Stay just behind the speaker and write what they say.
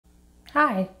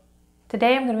Hi,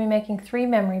 today I'm going to be making 3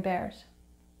 memory bears.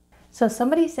 So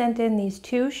somebody sent in these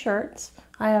 2 shirts.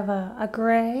 I have a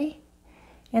gray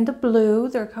and a blue.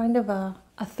 They're kind of a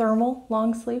thermal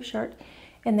long sleeve shirt.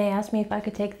 And they asked me if I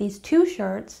could take these 2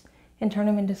 shirts and turn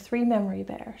them into 3 memory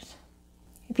bears.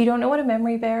 If you don't know what a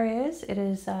memory bear is, it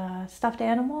is a stuffed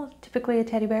animal, typically a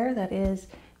teddy bear that is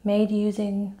made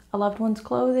using a loved one's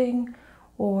clothing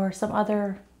or some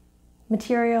other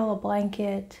material, a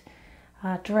blanket,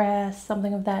 dress,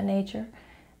 something of that nature,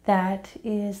 that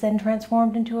is then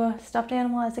transformed into a stuffed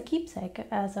animal as a keepsake,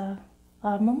 as a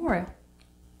memorial.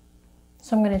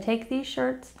 So I'm going to take these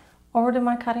shirts over to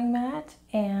my cutting mat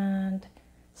and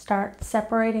start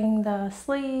separating the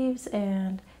sleeves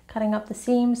and cutting up the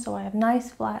seams so I have a nice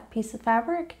flat piece of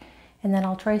fabric, and then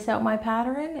I'll trace out my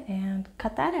pattern and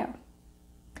cut that out.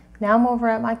 Now I'm over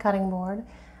at my cutting board.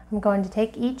 I'm going to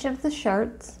take each of the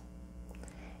shirts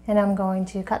and I'm going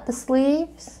to cut the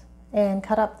sleeves and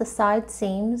cut up the side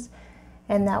seams,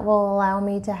 and that will allow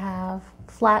me to have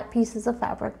flat pieces of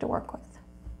fabric to work with.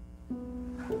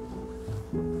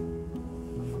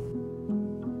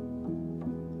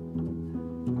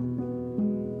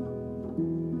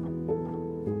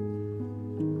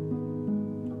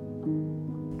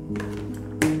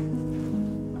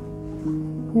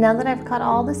 Now that I've cut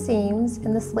all the seams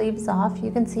and the sleeves off,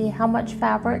 you can see how much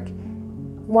fabric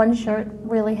one shirt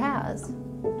really has. I'm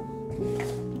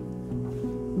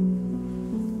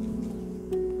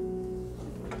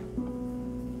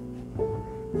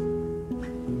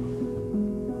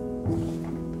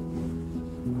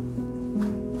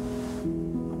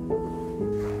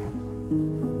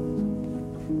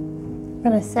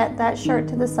going to set that shirt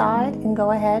to the side and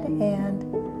go ahead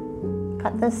and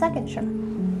cut the second shirt.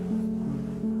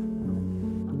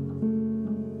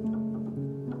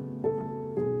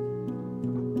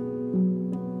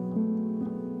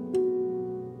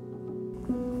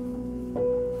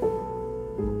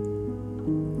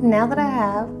 Now that I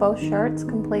have both shirts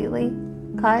completely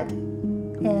cut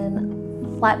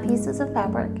in flat pieces of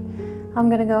fabric, I'm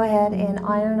going to go ahead and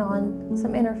iron on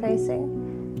some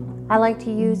interfacing. I like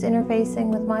to use interfacing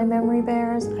with my memory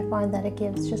bears. I find that it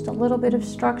gives just a little bit of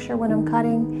structure when I'm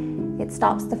cutting. It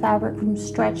stops the fabric from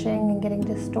stretching and getting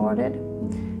distorted.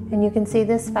 And you can see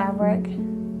this fabric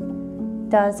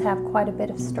does have quite a bit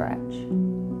of stretch.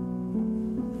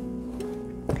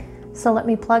 So let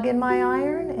me plug in my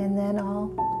iron and then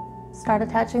I'll start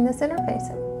attaching this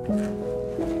interfacing.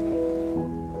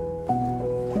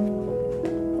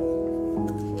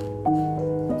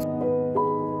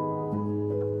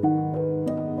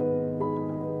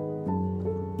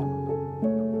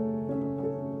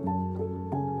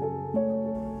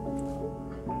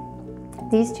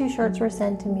 These 2 shirts were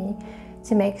sent to me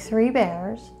to make 3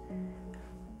 bears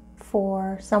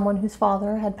for someone whose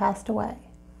father had passed away.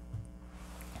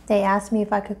 They asked me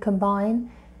if I could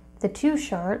combine the 2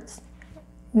 shirts,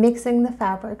 mixing the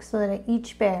fabric so that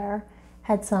each bear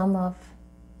had some of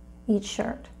each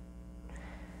shirt.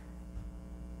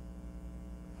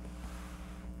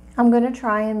 I'm going to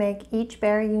try and make each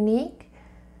bear unique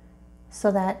so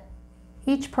that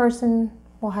each person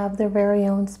will have their very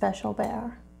own special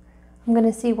bear. I'm going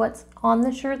to see what's on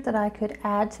the shirt that I could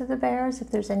add to the bears, if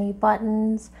there's any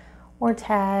buttons or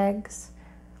tags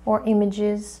or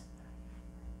images,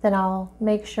 then I'll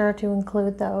make sure to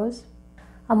include those.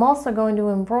 I'm also going to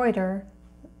embroider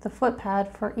the foot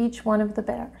pad for each one of the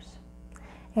bears.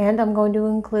 And I'm going to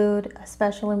include a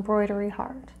special embroidery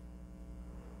heart.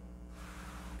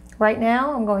 Right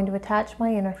now, I'm going to attach my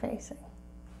interfacing.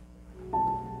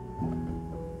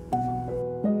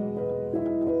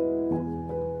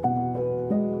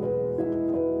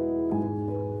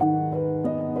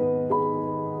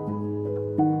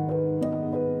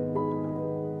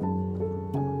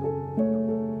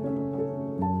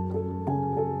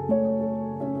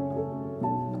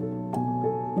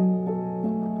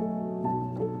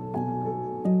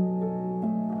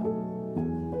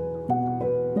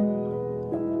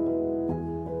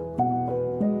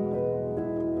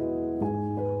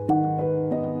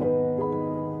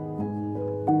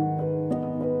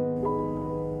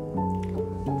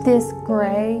 This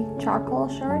gray charcoal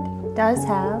shirt does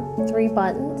have 3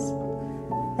 buttons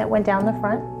that went down the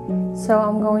front, so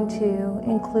I'm going to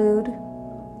include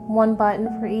 1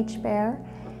 button for each bear.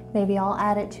 Maybe I'll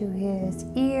add it to his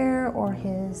ear or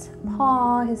his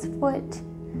paw, his foot.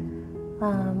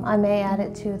 I may add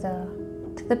it to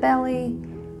the belly.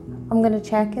 I'm going to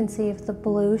check and see if the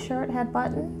blue shirt had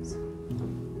buttons.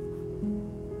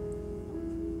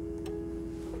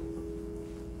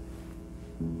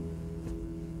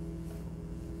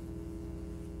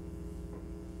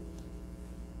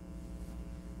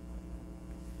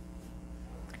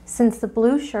 Since the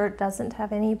blue shirt doesn't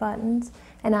have any buttons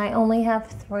and I only have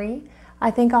 3, I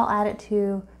think I'll add it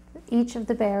to each of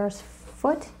the bear's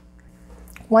foot.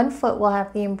 One foot will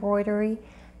have the embroidery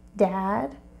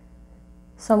dad,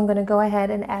 so I'm going to go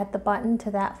ahead and add the button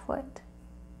to that foot.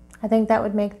 I think that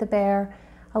would make the bear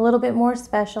a little bit more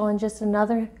special and just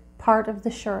another part of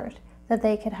the shirt that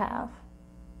they could have.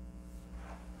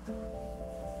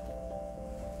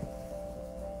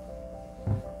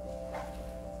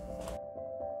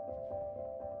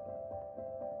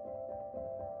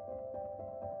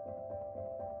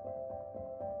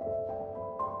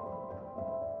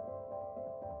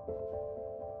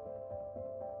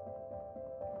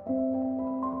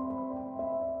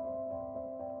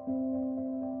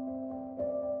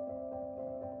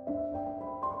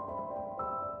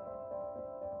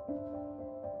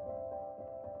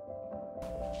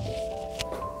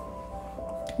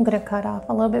 I'm going to cut off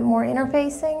a little bit more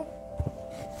interfacing.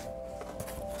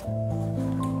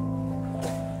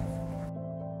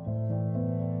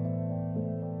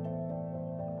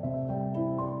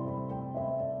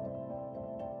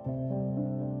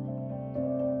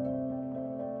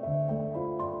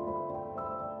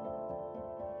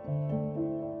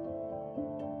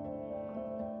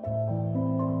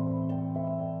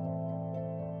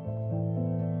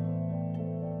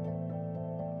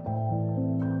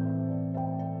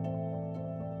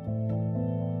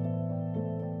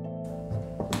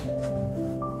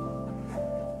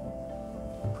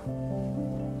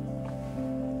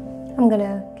 I'm going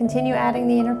to continue adding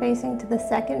the interfacing to the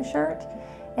second shirt,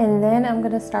 and then I'm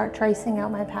going to start tracing out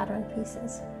my pattern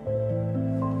pieces.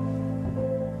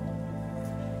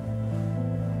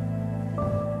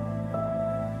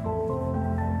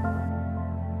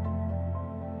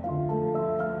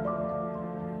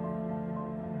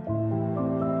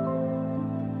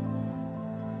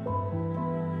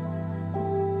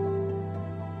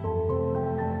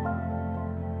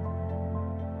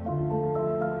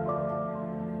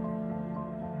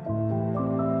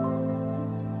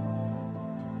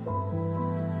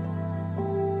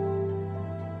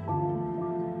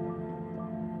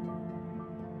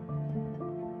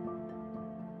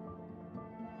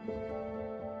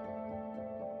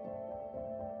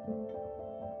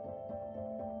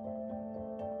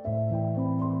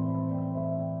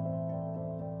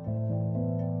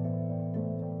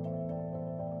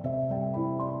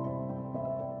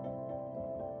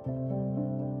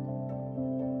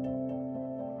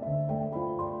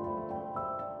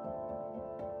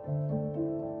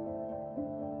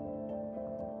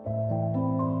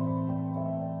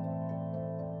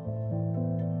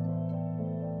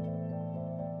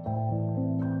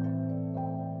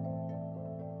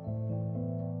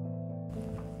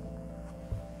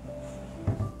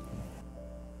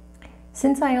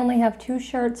 Since I only have 2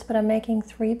 shirts, but I'm making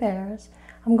 3 bears,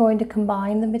 I'm going to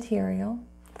combine the material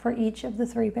for each of the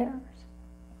 3 bears.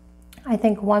 I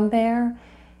think one bear,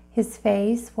 his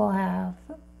face will have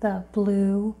the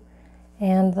blue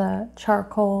and the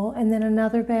charcoal, and then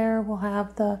another bear will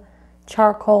have the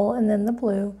charcoal and then the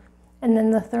blue. And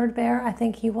then the third bear, I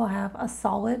think he will have a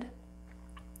solid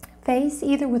face,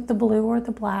 either with the blue or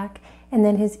the black, and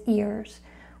then his ears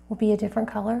will be a different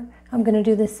color. I'm going to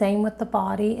do the same with the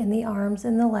body and the arms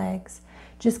and the legs,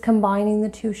 just combining the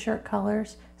 2 shirt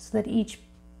colors so that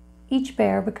each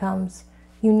bear becomes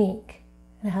unique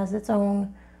and has its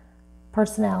own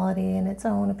personality and its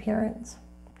own appearance.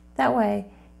 That way,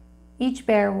 each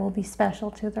bear will be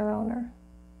special to their owner.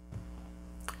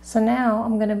 So now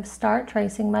I'm going to start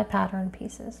tracing my pattern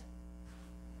pieces.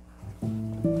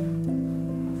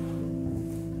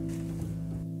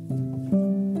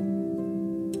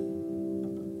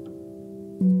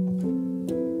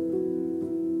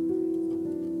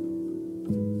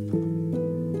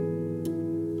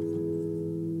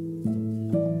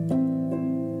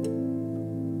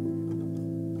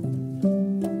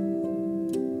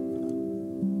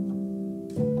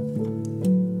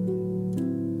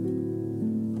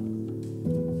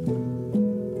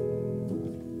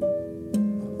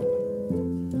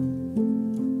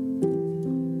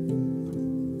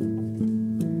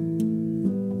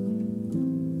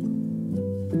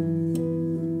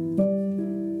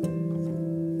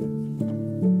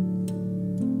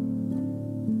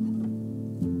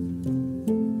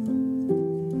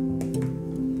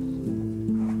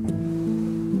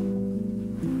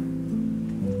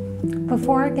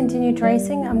 Before I continue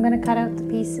tracing, I'm going to cut out the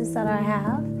pieces that I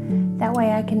have. That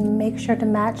way I can make sure to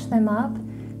match them up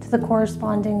to the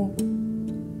corresponding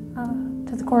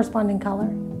color.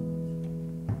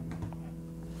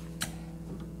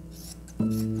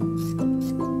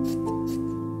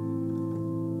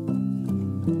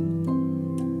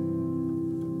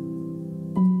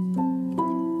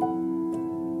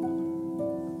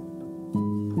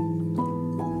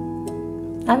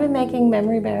 I've been making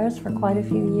memory bears for quite a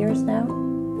few years now,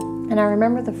 and I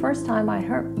remember the first time I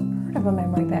heard of a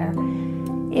memory bear.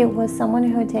 It was someone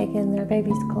who had taken their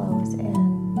baby's clothes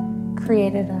and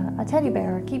created a teddy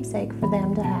bear, a keepsake for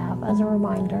them to have as a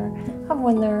reminder of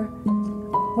when their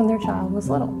child was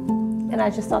little. And I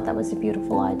just thought that was a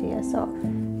beautiful idea. So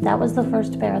that was the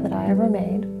first bear that I ever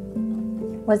made,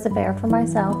 was a bear for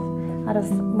myself out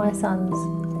of my son's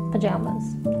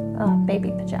pajamas,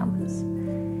 baby pajamas.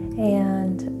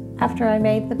 And after I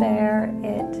made the bear,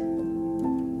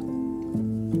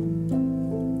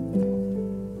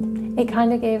 it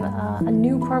kind of gave a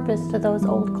new purpose to those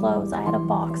old clothes. I had a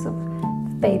box of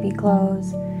baby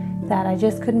clothes that I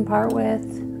just couldn't part with.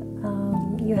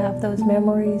 You have those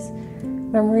memories.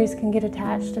 Memories can get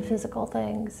attached to physical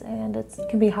things, and it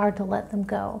can be hard to let them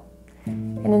go.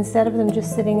 And instead of them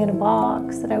just sitting in a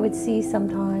box that I would see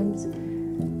sometimes,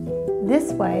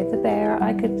 this way, the bear,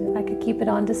 I could keep it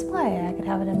on display. I could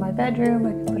have it in my bedroom,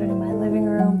 I could put it in my living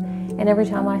room, and every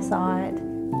time I saw it,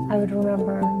 I would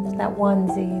remember that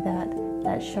onesie,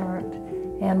 that shirt,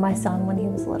 and my son when he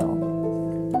was little.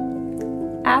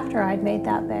 After I'd made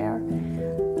that bear,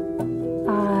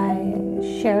 I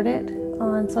shared it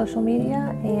on social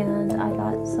media, and I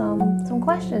got some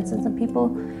questions, and some people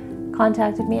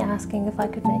contacted me asking if I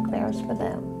could make bears for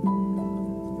them.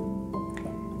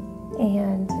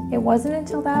 And it wasn't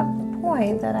until that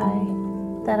point that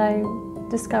I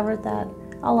discovered that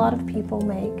a lot of people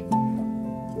make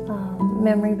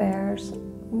memory bears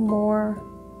more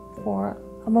for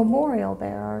a memorial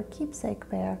bear or a keepsake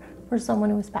bear for someone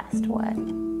who has passed away.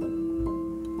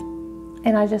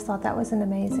 And I just thought that was an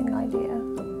amazing idea.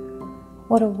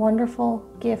 What a wonderful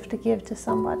gift to give to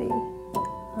somebody.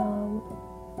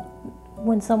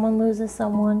 When someone loses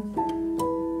someone,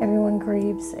 everyone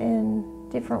grieves in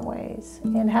different ways.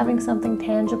 And having something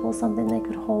tangible, something they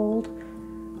could hold,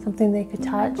 something they could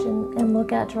touch and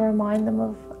look at to remind them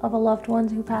of a loved one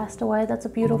who passed away, that's a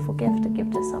beautiful gift to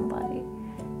give to somebody.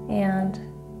 And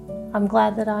I'm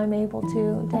glad that I'm able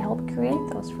to help create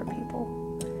those for people.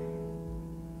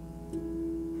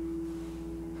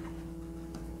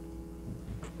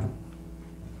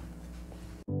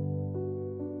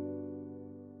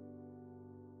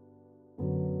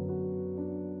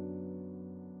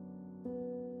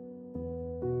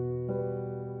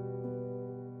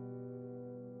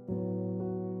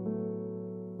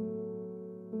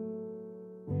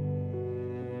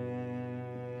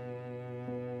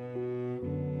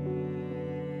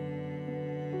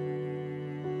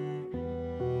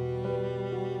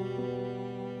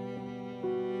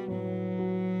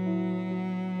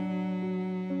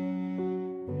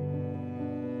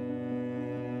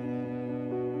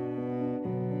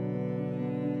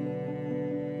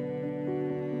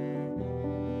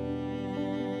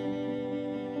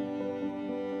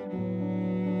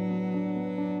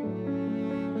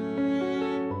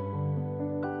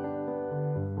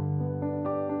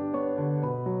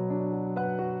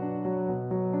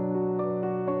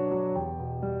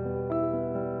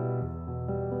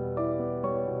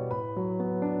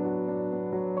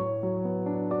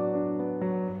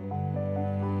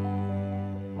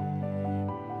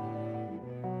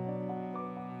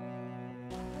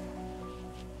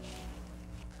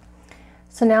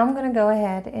 So now I'm going to go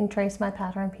ahead and trace my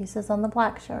pattern pieces on the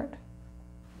black shirt.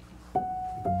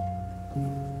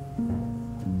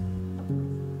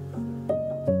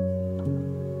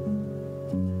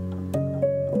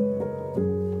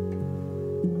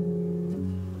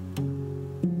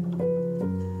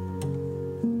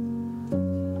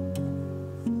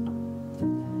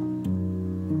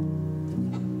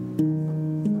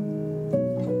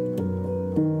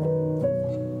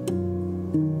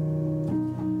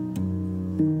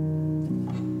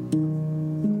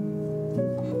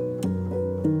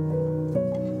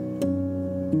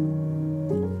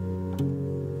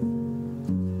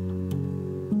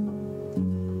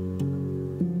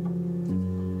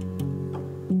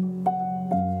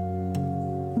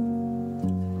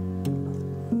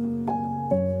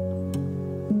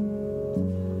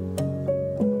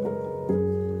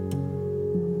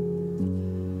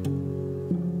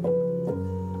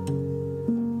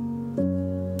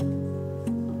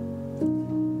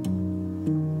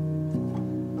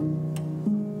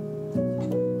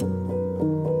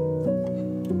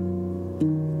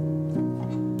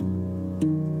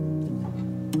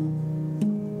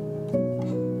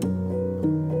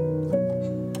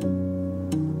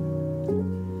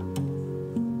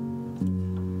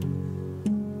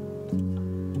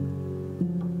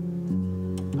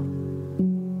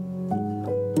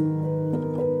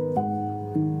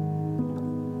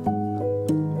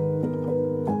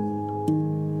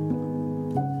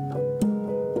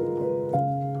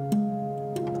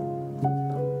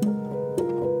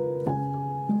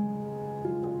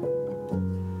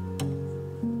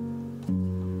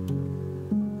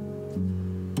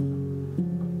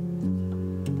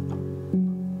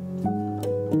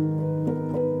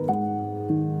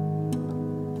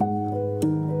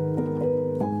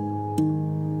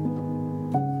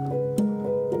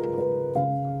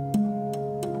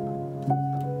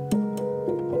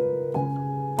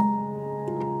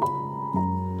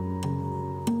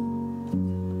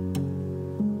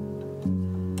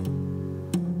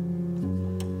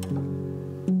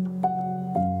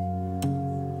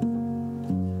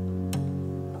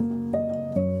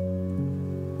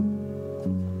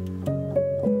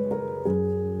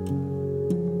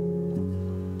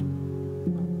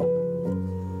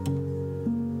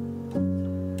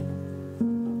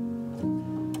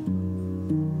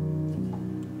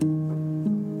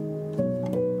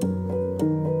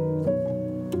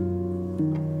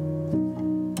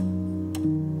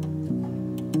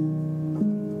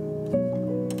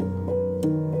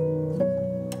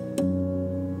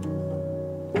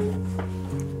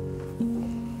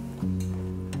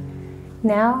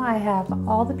 Now I have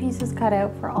all the pieces cut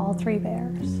out for all 3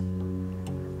 bears.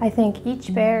 I think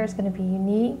each bear is going to be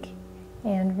unique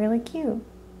and really cute.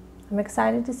 I'm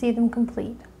excited to see them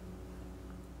complete.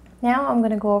 Now I'm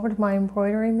going to go over to my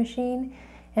embroidery machine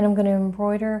and I'm going to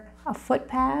embroider a foot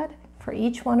pad for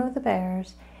each one of the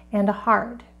bears and a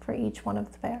heart for each one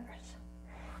of the bears.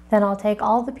 Then I'll take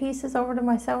all the pieces over to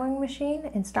my sewing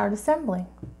machine and start assembling.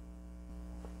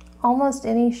 Almost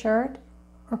any shirt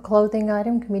or clothing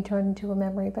item can be turned into a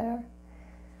memory bear.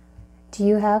 Do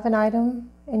you have an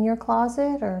item in your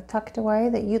closet or tucked away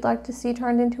that you'd like to see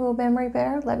turned into a memory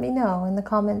bear? Let me know in the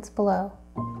comments below.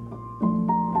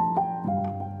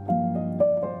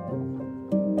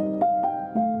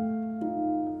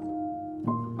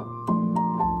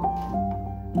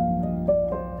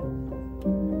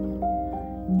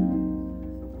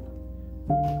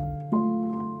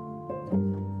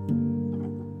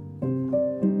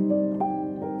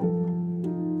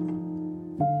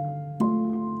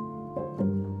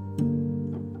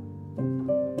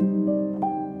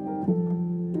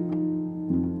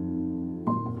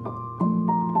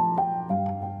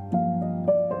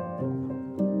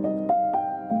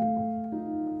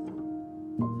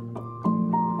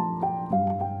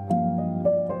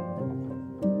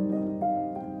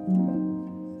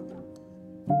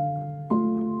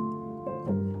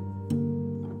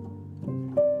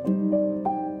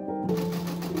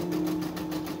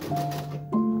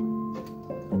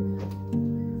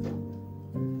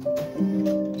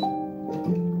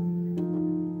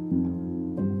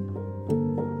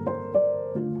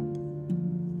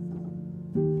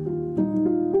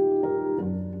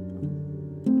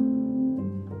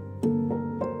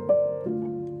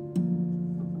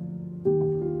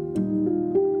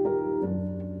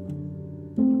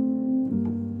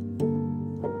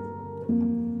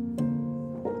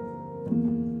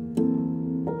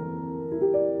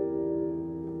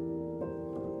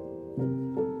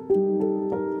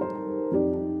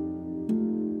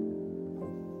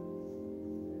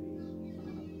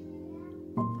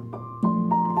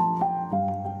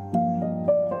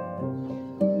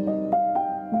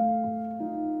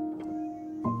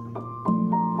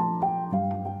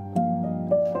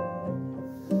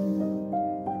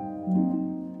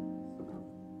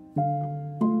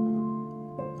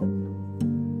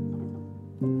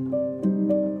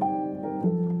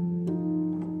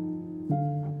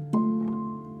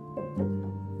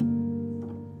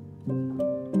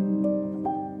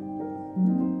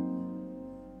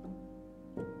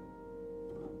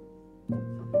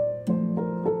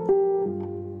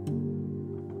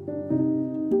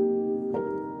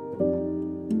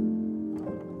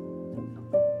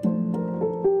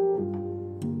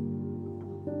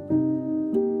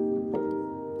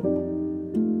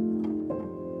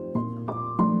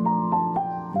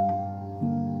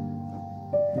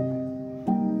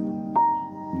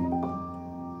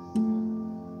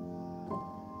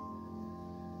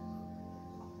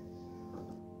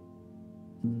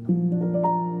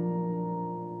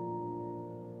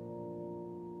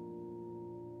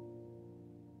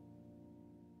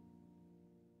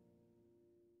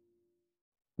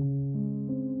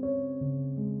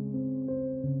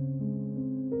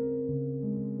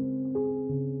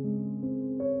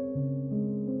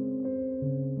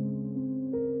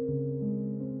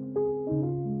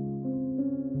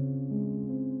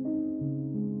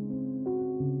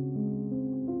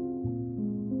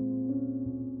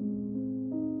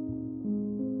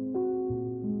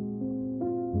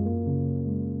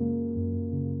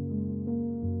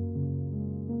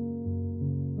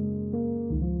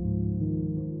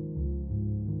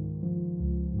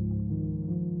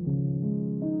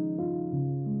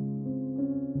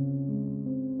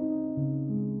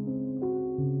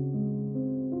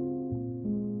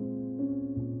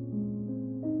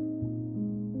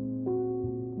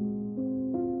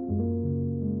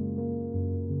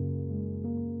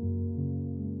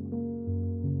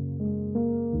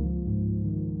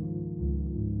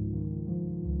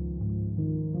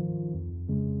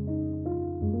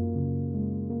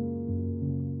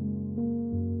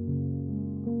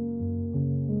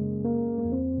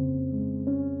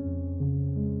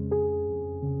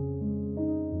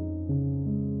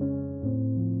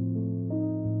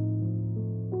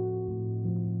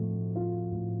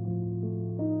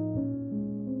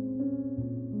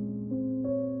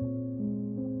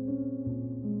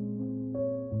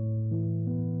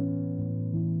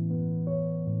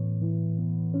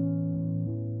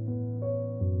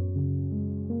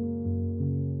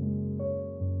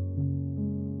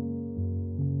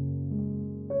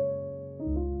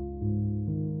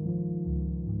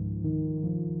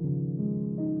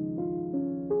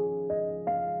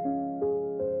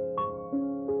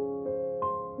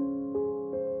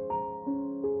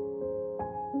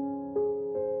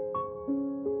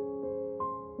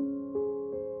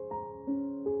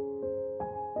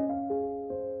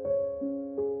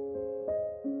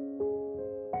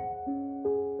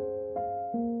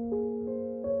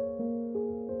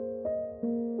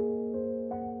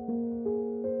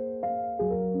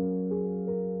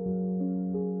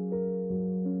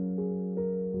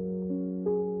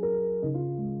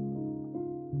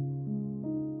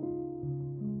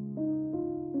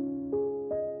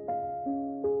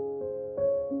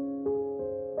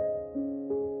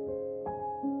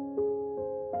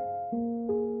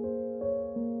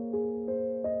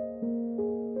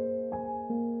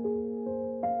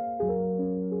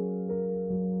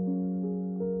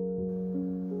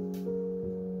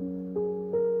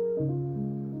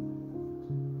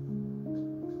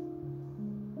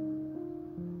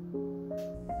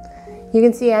 You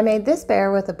can see I made this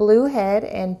bear with a blue head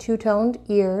and two-toned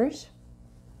ears.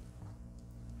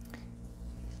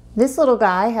 This little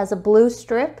guy has a blue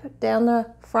strip down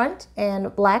the front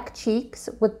and black cheeks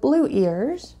with blue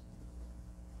ears.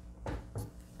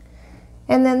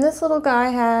 And then this little guy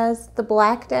has the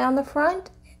black down the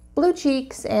front, blue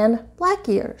cheeks, and black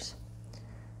ears.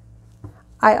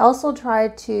 I also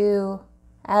tried to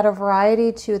add a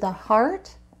variety to the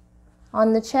heart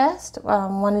on the chest.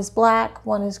 One is black,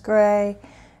 one is gray,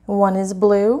 and one is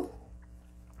blue.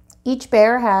 Each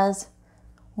bear has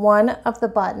one of the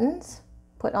buttons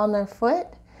put on their foot.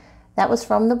 That was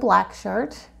from the black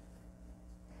shirt.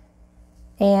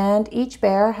 And each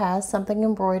bear has something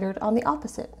embroidered on the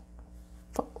opposite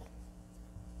foot.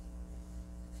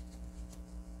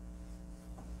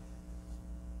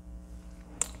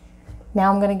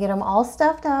 Now I'm going to get them all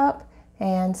stuffed up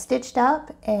and stitched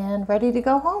up and ready to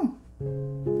go home.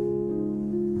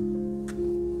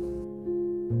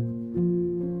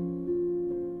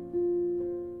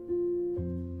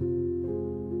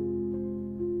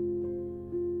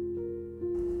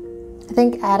 I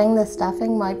think adding the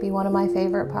stuffing might be one of my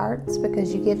favorite parts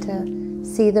because you get to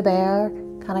see the bear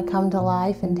kind of come to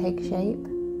life and take shape.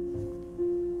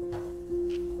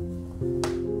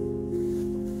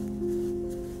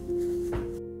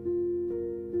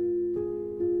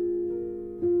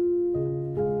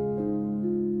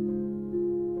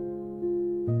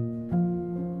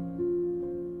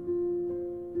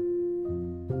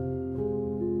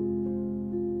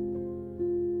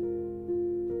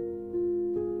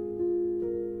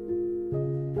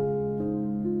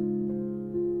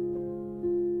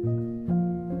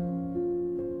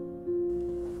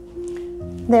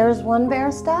 There's one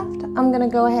bear stuffed. I'm gonna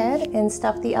go ahead and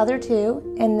stuff the other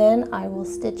two, and then I will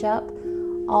stitch up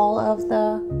all of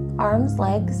the arms,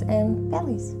 legs, and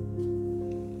bellies.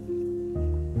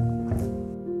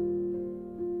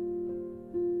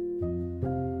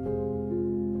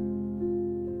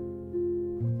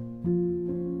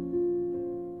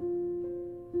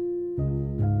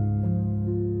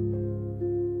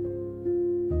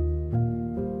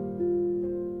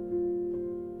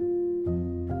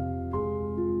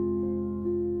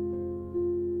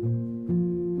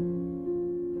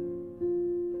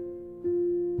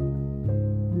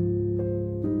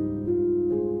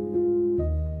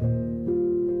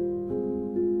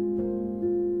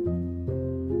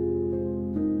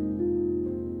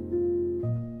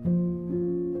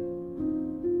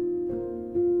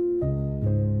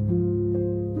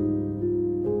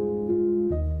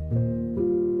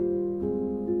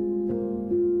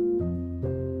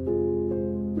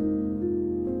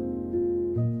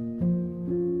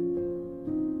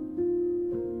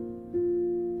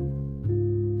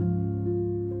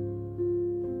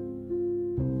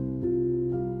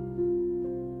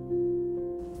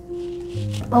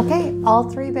 Okay, all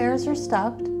three bears are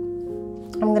stuffed.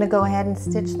 I'm going to go ahead and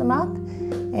stitch them up,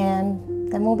 and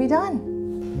then we'll be done.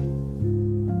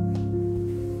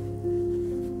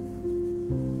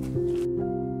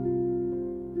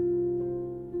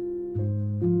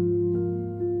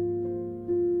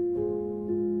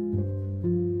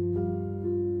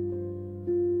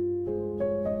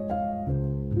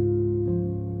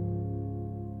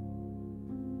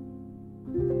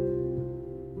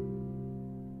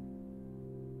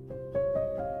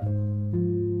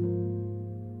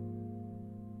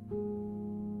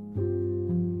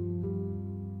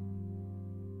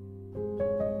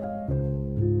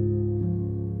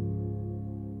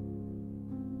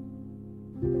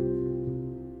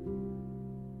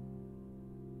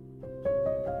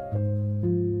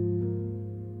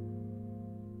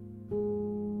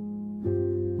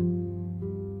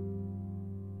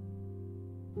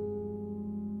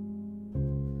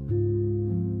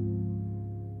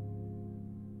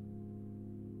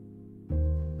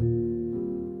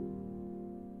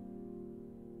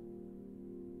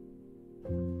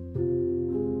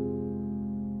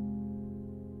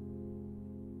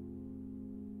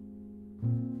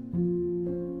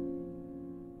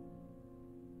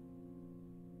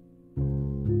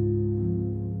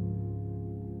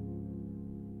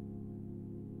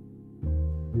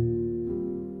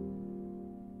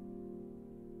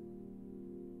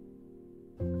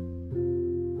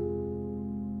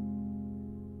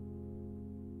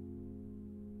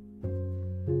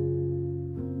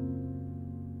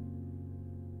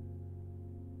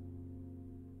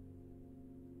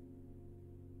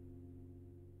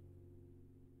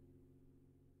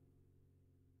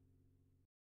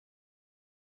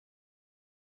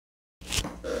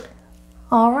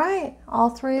 All right, all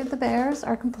three of the bears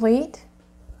are complete.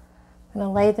 I'm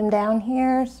gonna lay them down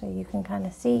here so you can kind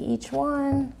of see each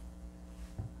one.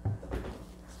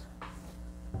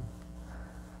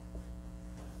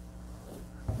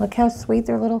 Look how sweet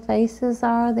their little faces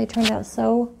are. They turned out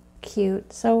so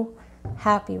cute, so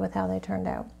happy with how they turned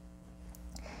out.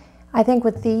 I think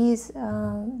with these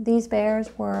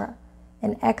bears were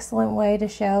an excellent way to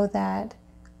show that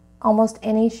almost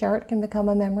any shirt can become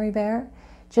a memory bear.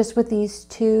 Just with these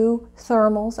 2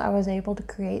 thermals, I was able to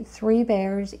create 3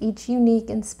 bears, each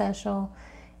unique and special,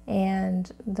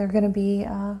 and they're going to be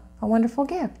a wonderful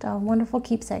gift, a wonderful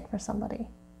keepsake for somebody.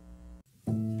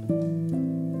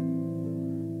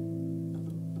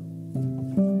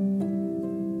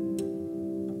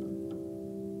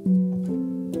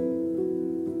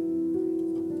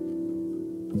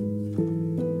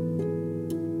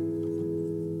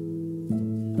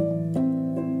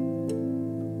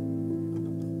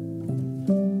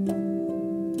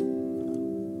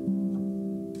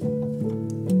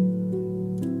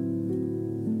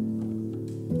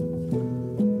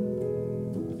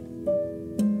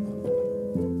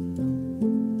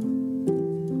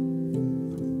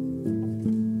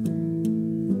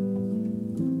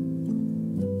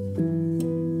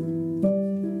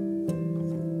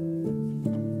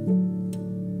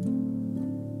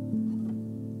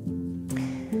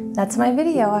 That's my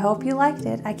video. I hope you liked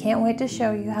it. I can't wait to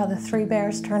show you how the 3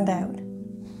 bears turned out.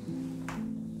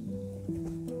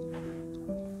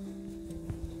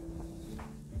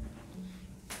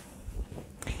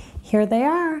 Here they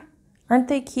are. Aren't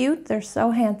they cute? They're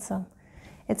so handsome.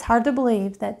 It's hard to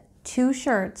believe that 2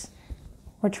 shirts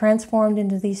were transformed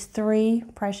into these 3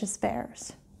 precious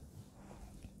bears.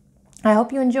 I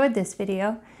hope you enjoyed this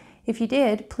video. If you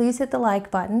did, please hit the like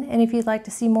button, and if you'd like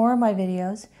to see more of my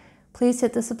videos, please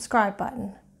hit the subscribe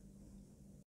button.